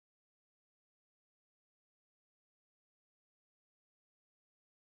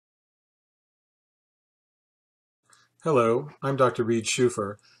Hello, I'm Dr. Reed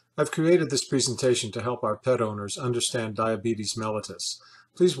Schufer. I've created this presentation to help our pet owners understand diabetes mellitus.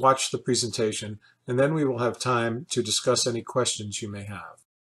 Please watch the presentation, and then we will have time to discuss any questions you may have.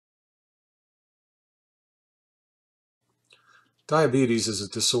 Diabetes is a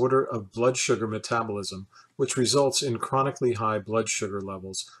disorder of blood sugar metabolism, which results in chronically high blood sugar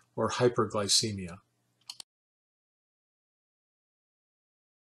levels, or hyperglycemia.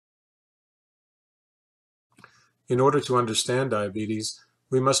 In order to understand diabetes,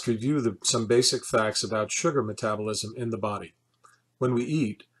 we must review some basic facts about sugar metabolism in the body. When we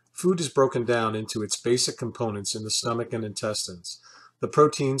eat, food is broken down into its basic components in the stomach and intestines. The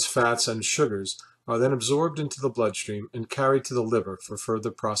proteins, fats, and sugars are then absorbed into the bloodstream and carried to the liver for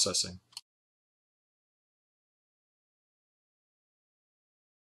further processing.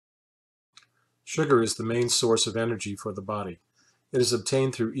 Sugar is the main source of energy for the body. It is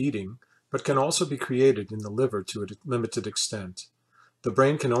obtained through eating, but can also be created in the liver to a limited extent. The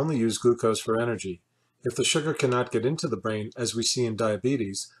brain can only use glucose for energy. If the sugar cannot get into the brain, as we see in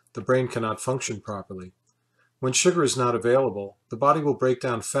diabetes, the brain cannot function properly. When sugar is not available, the body will break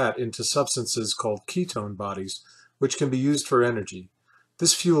down fat into substances called ketone bodies, which can be used for energy.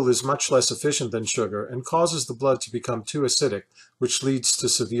 This fuel is much less efficient than sugar and causes the blood to become too acidic, which leads to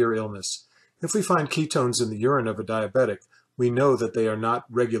severe illness. If we find ketones in the urine of a diabetic, we know that they are not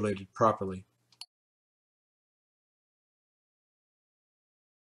regulated properly.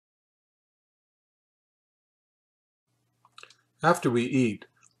 After we eat,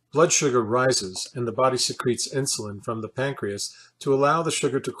 blood sugar rises and the body secretes insulin from the pancreas to allow the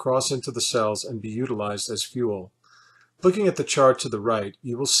sugar to cross into the cells and be utilized as fuel. Looking at the chart to the right,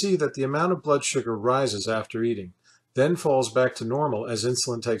 you will see that the amount of blood sugar rises after eating, then falls back to normal as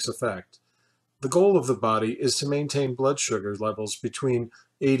insulin takes effect. The goal of the body is to maintain blood sugar levels between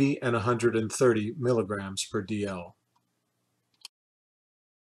 80 and 130 milligrams per dl.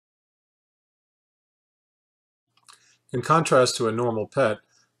 In contrast to a normal pet,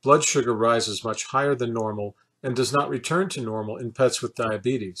 blood sugar rises much higher than normal and does not return to normal in pets with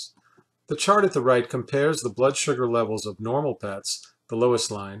diabetes. The chart at the right compares the blood sugar levels of normal pets, the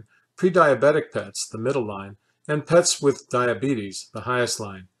lowest line, pre-diabetic pets, the middle line, and pets with diabetes, the highest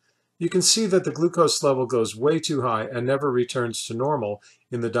line. You can see that the glucose level goes way too high and never returns to normal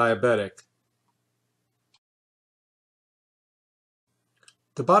in the diabetic.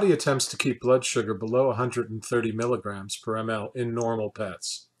 The body attempts to keep blood sugar below 130 milligrams per ml in normal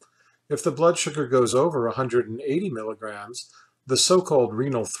pets. If the blood sugar goes over 180 milligrams, the so-called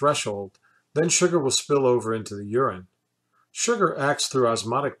renal threshold, then sugar will spill over into the urine. Sugar acts through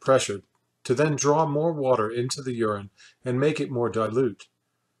osmotic pressure to then draw more water into the urine and make it more dilute.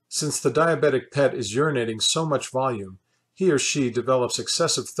 Since the diabetic pet is urinating so much volume, he or she develops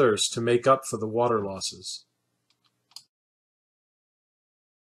excessive thirst to make up for the water losses.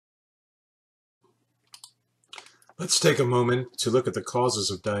 Let's take a moment to look at the causes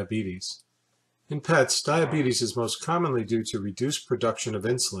of diabetes. In pets, diabetes is most commonly due to reduced production of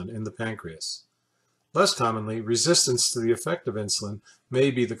insulin in the pancreas. Less commonly, resistance to the effect of insulin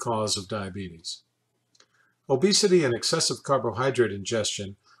may be the cause of diabetes. Obesity and excessive carbohydrate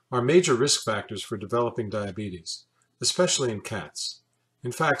ingestion are major risk factors for developing diabetes, especially in cats.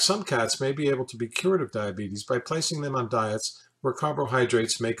 In fact, some cats may be able to be cured of diabetes by placing them on diets where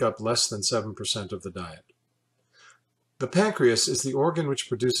carbohydrates make up less than 7% of the diet. The pancreas is the organ which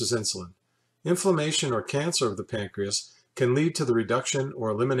produces insulin. Inflammation or cancer of the pancreas can lead to the reduction or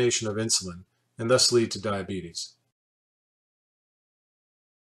elimination of insulin, and thus lead to diabetes.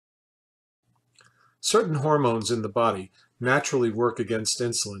 Certain hormones in the body naturally work against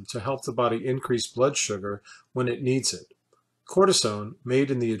insulin to help the body increase blood sugar when it needs it. Cortisone,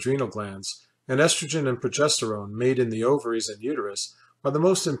 made in the adrenal glands, and estrogen and progesterone, made in the ovaries and uterus, are the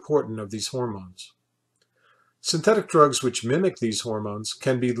most important of these hormones. Synthetic drugs which mimic these hormones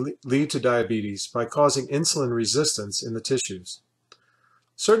can lead to diabetes by causing insulin resistance in the tissues.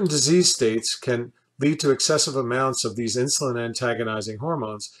 Certain disease states can lead to excessive amounts of these insulin-antagonizing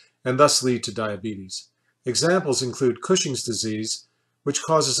hormones and thus lead to diabetes. Examples include Cushing's disease, which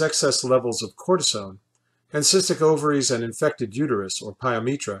causes excess levels of cortisone, and cystic ovaries and infected uterus, or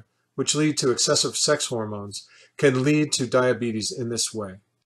pyometra, which lead to excessive sex hormones, can lead to diabetes in this way.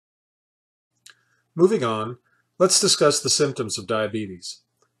 Moving on, let's discuss the symptoms of diabetes.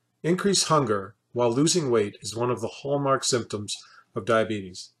 Increased hunger while losing weight is one of the hallmark symptoms of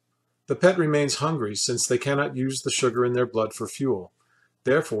diabetes. The pet remains hungry since they cannot use the sugar in their blood for fuel.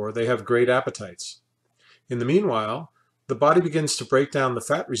 Therefore, they have great appetites. In the meanwhile, the body begins to break down the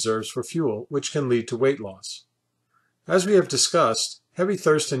fat reserves for fuel, which can lead to weight loss. As we have discussed, Heavy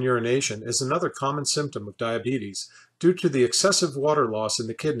thirst and urination is another common symptom of diabetes due to the excessive water loss in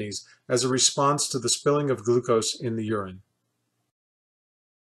the kidneys as a response to the spilling of glucose in the urine.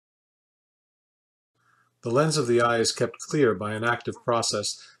 The lens of the eye is kept clear by an active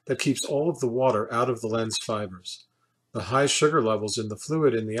process that keeps all of the water out of the lens fibers. The high sugar levels in the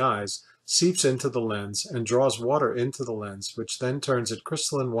fluid in the eyes seeps into the lens and draws water into the lens, which then turns it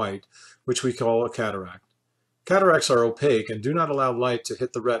crystalline white, which we call a cataract. Cataracts are opaque and do not allow light to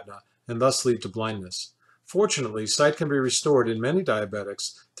hit the retina and thus lead to blindness. Fortunately, sight can be restored in many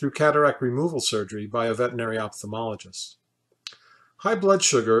diabetics through cataract removal surgery by a veterinary ophthalmologist. High blood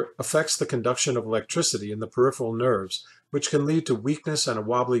sugar affects the conduction of electricity in the peripheral nerves, which can lead to weakness and a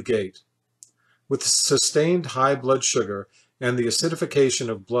wobbly gait. With sustained high blood sugar and the acidification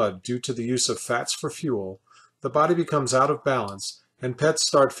of blood due to the use of fats for fuel, the body becomes out of balance and pets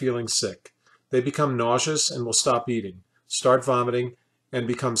start feeling sick. They become nauseous and will stop eating, start vomiting, and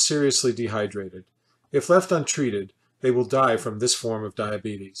become seriously dehydrated. If left untreated, they will die from this form of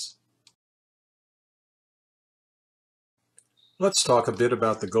diabetes. Let's talk a bit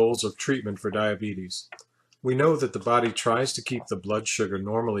about the goals of treatment for diabetes. We know that the body tries to keep the blood sugar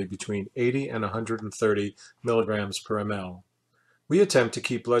normally between 80 and 130 milligrams per ml. We attempt to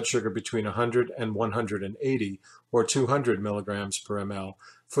keep blood sugar between 100 and 180 or 200 milligrams per ml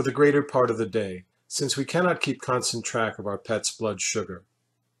for the greater part of the day, since we cannot keep constant track of our pet's blood sugar.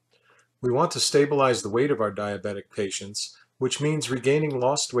 We want to stabilize the weight of our diabetic patients, which means regaining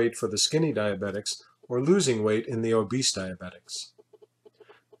lost weight for the skinny diabetics or losing weight in the obese diabetics.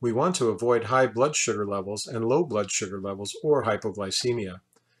 We want to avoid high blood sugar levels and low blood sugar levels or hypoglycemia,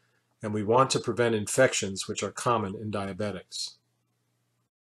 and we want to prevent infections which are common in diabetics.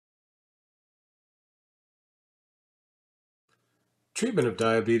 Treatment of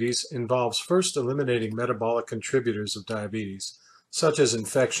diabetes involves first eliminating metabolic contributors of diabetes, such as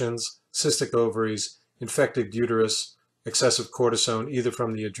infections, cystic ovaries, infected uterus, excessive cortisone either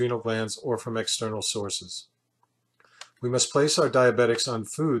from the adrenal glands or from external sources. We must place our diabetics on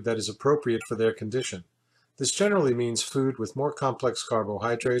food that is appropriate for their condition. This generally means food with more complex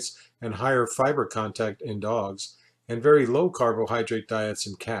carbohydrates and higher fiber content in dogs, and very low carbohydrate diets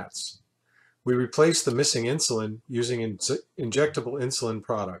in cats. We replace the missing insulin using injectable insulin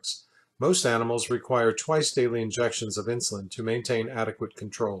products. Most animals require twice daily injections of insulin to maintain adequate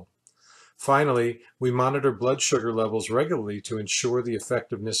control. Finally, we monitor blood sugar levels regularly to ensure the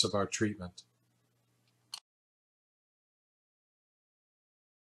effectiveness of our treatment.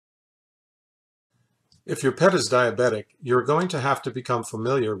 If your pet is diabetic, you're going to have to become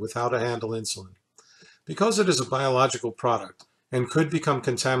familiar with how to handle insulin. Because it is a biological product and could become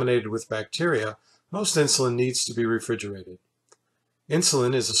contaminated with bacteria, most insulin needs to be refrigerated.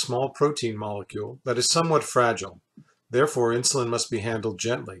 Insulin is a small protein molecule that is somewhat fragile. Therefore, insulin must be handled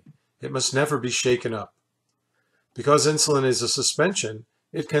gently. It must never be shaken up. Because insulin is a suspension,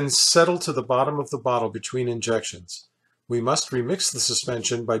 it can settle to the bottom of the bottle between injections. We must remix the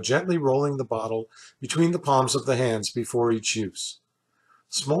suspension by gently rolling the bottle between the palms of the hands before each use.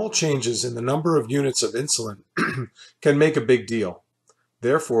 Small changes in the number of units of insulin can make a big deal.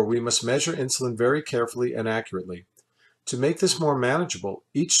 Therefore, we must measure insulin very carefully and accurately. To make this more manageable,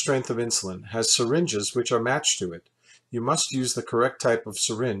 each strength of insulin has syringes which are matched to it. You must use the correct type of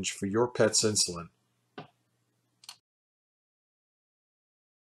syringe for your pet's insulin.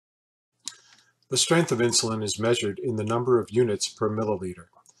 The strength of insulin is measured in the number of units per milliliter.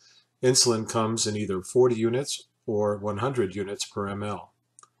 Insulin comes in either 40 units or 100 units per ml.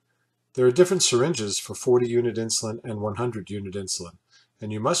 There are different syringes for 40-unit insulin and 100-unit insulin,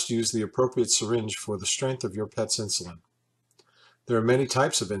 and you must use the appropriate syringe for the strength of your pet's insulin. There are many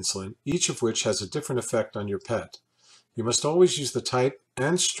types of insulin, each of which has a different effect on your pet. You must always use the type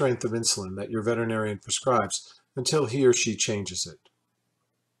and strength of insulin that your veterinarian prescribes until he or she changes it.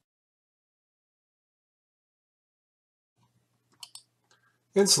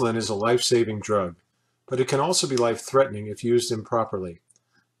 Insulin is a life-saving drug, but it can also be life-threatening if used improperly.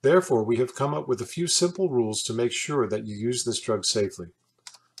 Therefore, we have come up with a few simple rules to make sure that you use this drug safely.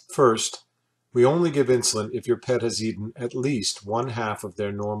 First, we only give insulin if your pet has eaten at least 1/2 of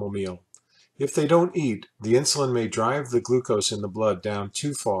their normal meal. If they don't eat, the insulin may drive the glucose in the blood down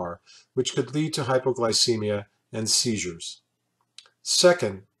too far, which could lead to hypoglycemia and seizures.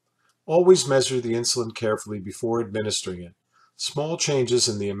 Second, always measure the insulin carefully before administering it. Small changes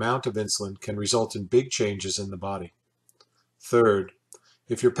in the amount of insulin can result in big changes in the body. Third,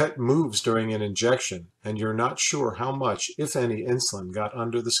 if your pet moves during an injection and you're not sure how much, if any, insulin got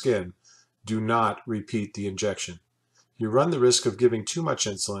under the skin, do not repeat the injection. You run the risk of giving too much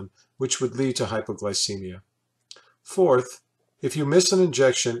insulin, which would lead to hypoglycemia. Fourth, If you miss an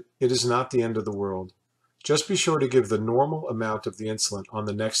injection, it is not the end of the world. Just be sure to give the normal amount of the insulin on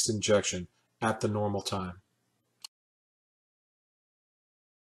the next injection at the normal time.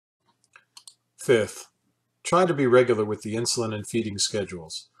 Fifth, try to be regular with the insulin and feeding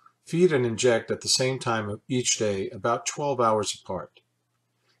schedules. Feed and inject at the same time of each day, about 12 hours apart.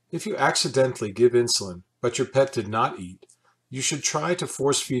 If you accidentally give insulin, but your pet did not eat, you should try to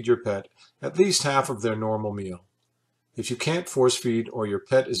force feed your pet at least half of their normal meal. If you can't force feed or your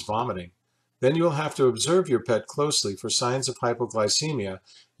pet is vomiting, then you'll have to observe your pet closely for signs of hypoglycemia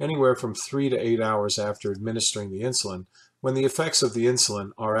anywhere from 3 to 8 hours after administering the insulin, when the effects of the insulin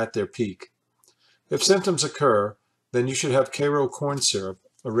are at their peak. If symptoms occur, then you should have Karo corn syrup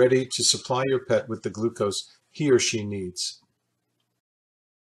ready to supply your pet with the glucose he or she needs.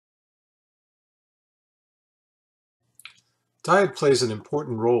 Diet plays an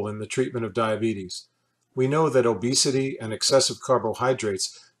important role in the treatment of diabetes. We know that obesity and excessive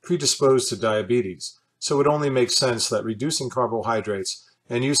carbohydrates predispose to diabetes, so it only makes sense that reducing carbohydrates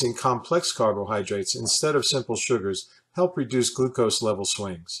and using complex carbohydrates instead of simple sugars help reduce glucose level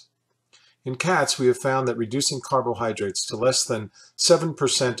swings. In cats, we have found that reducing carbohydrates to less than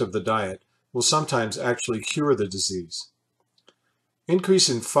 7% of the diet will sometimes actually cure the disease. Increase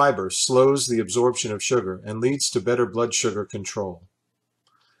in fiber slows the absorption of sugar and leads to better blood sugar control.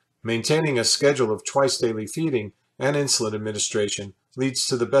 Maintaining a schedule of twice-daily feeding and insulin administration leads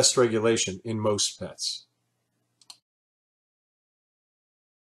to the best regulation in most pets.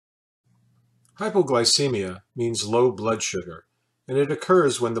 Hypoglycemia means low blood sugar, and it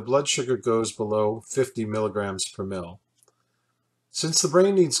occurs when the blood sugar goes below 50 milligrams per mil. Since the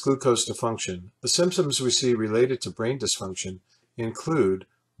brain needs glucose to function, the symptoms we see related to brain dysfunction include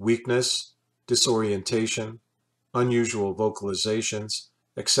weakness, disorientation, unusual vocalizations,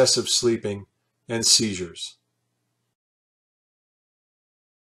 excessive sleeping, and seizures.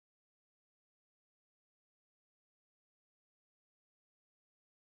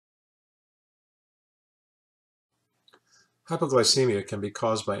 Hypoglycemia can be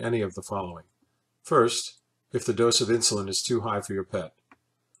caused by any of the following. First, if the dose of insulin is too high for your pet.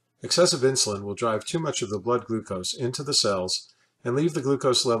 Excessive insulin will drive too much of the blood glucose into the cells and leave the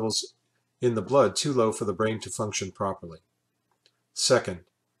glucose levels in the blood too low for the brain to function properly. Second,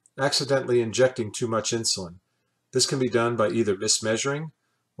 accidentally injecting too much insulin. This can be done by either mismeasuring,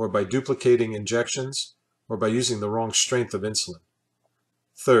 or by duplicating injections, or by using the wrong strength of insulin.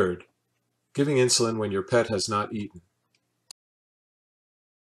 Third, giving insulin when your pet has not eaten.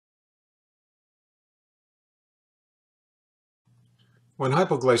 When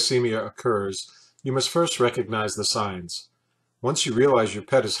hypoglycemia occurs, you must first recognize the signs. Once you realize your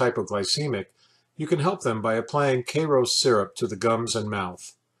pet is hypoglycemic, you can help them by applying Karo syrup to the gums and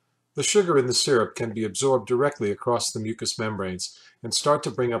mouth. The sugar in the syrup can be absorbed directly across the mucous membranes and start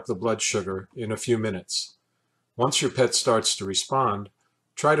to bring up the blood sugar in a few minutes. Once your pet starts to respond,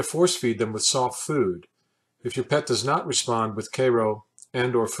 try to force feed them with soft food. If your pet does not respond with Karo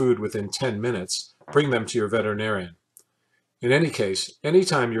and/or food within 10 minutes, bring them to your veterinarian. In any case,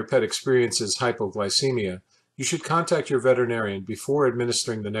 anytime your pet experiences hypoglycemia, you should contact your veterinarian before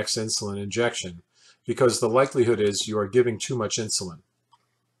administering the next insulin injection, because the likelihood is you are giving too much insulin.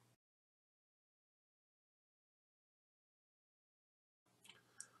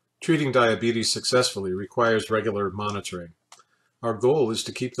 Treating diabetes successfully requires regular monitoring. Our goal is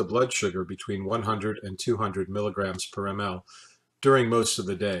to keep the blood sugar between 100 and 200 milligrams per ml during most of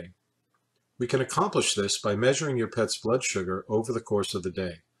the day. We can accomplish this by measuring your pet's blood sugar over the course of the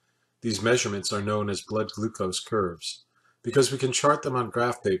day. These measurements are known as blood glucose curves, because we can chart them on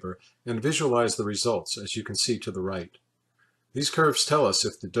graph paper and visualize the results, as you can see to the right. These curves tell us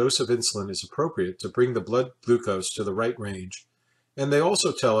if the dose of insulin is appropriate to bring the blood glucose to the right range, and they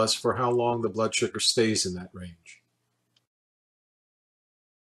also tell us for how long the blood sugar stays in that range.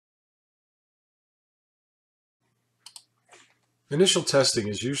 Initial testing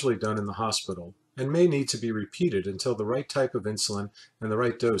is usually done in the hospital and may need to be repeated until the right type of insulin and the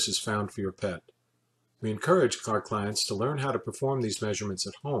right dose is found for your pet. We encourage our clients to learn how to perform these measurements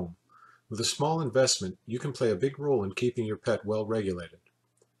at home. With a small investment, you can play a big role in keeping your pet well regulated.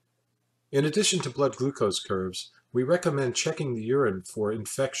 In addition to blood glucose curves, we recommend checking the urine for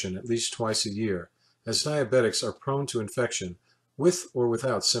infection at least twice a year, as diabetics are prone to infection with or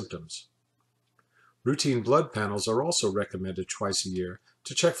without symptoms. Routine blood panels are also recommended twice a year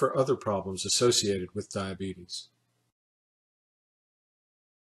to check for other problems associated with diabetes.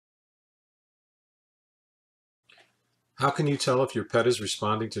 How can you tell if your pet is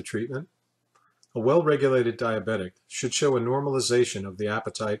responding to treatment? A well-regulated diabetic should show a normalization of the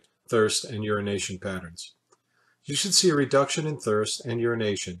appetite, thirst, and urination patterns. You should see a reduction in thirst and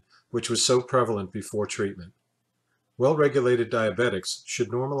urination, which was so prevalent before treatment. Well-regulated diabetics should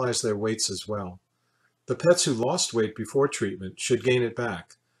normalize their weights as well. The pets who lost weight before treatment should gain it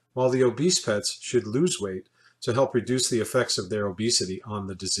back, while the obese pets should lose weight to help reduce the effects of their obesity on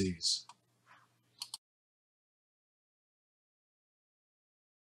the disease.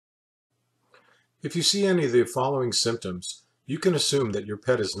 If you see any of the following symptoms, you can assume that your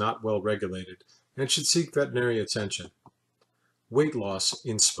pet is not well regulated and should seek veterinary attention. Weight loss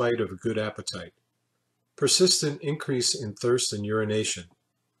in spite of a good appetite. Persistent increase in thirst and urination.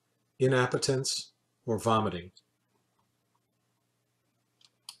 Inappetence or vomiting.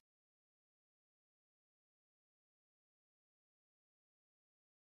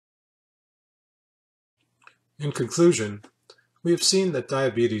 In conclusion, we have seen that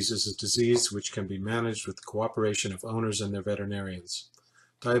diabetes is a disease which can be managed with the cooperation of owners and their veterinarians.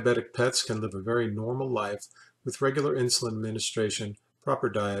 Diabetic pets can live a very normal life with regular insulin administration, proper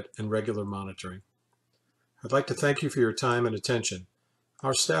diet, and regular monitoring. I'd like to thank you for your time and attention.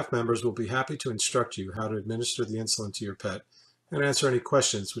 Our staff members will be happy to instruct you how to administer the insulin to your pet and answer any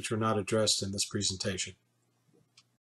questions which were not addressed in this presentation.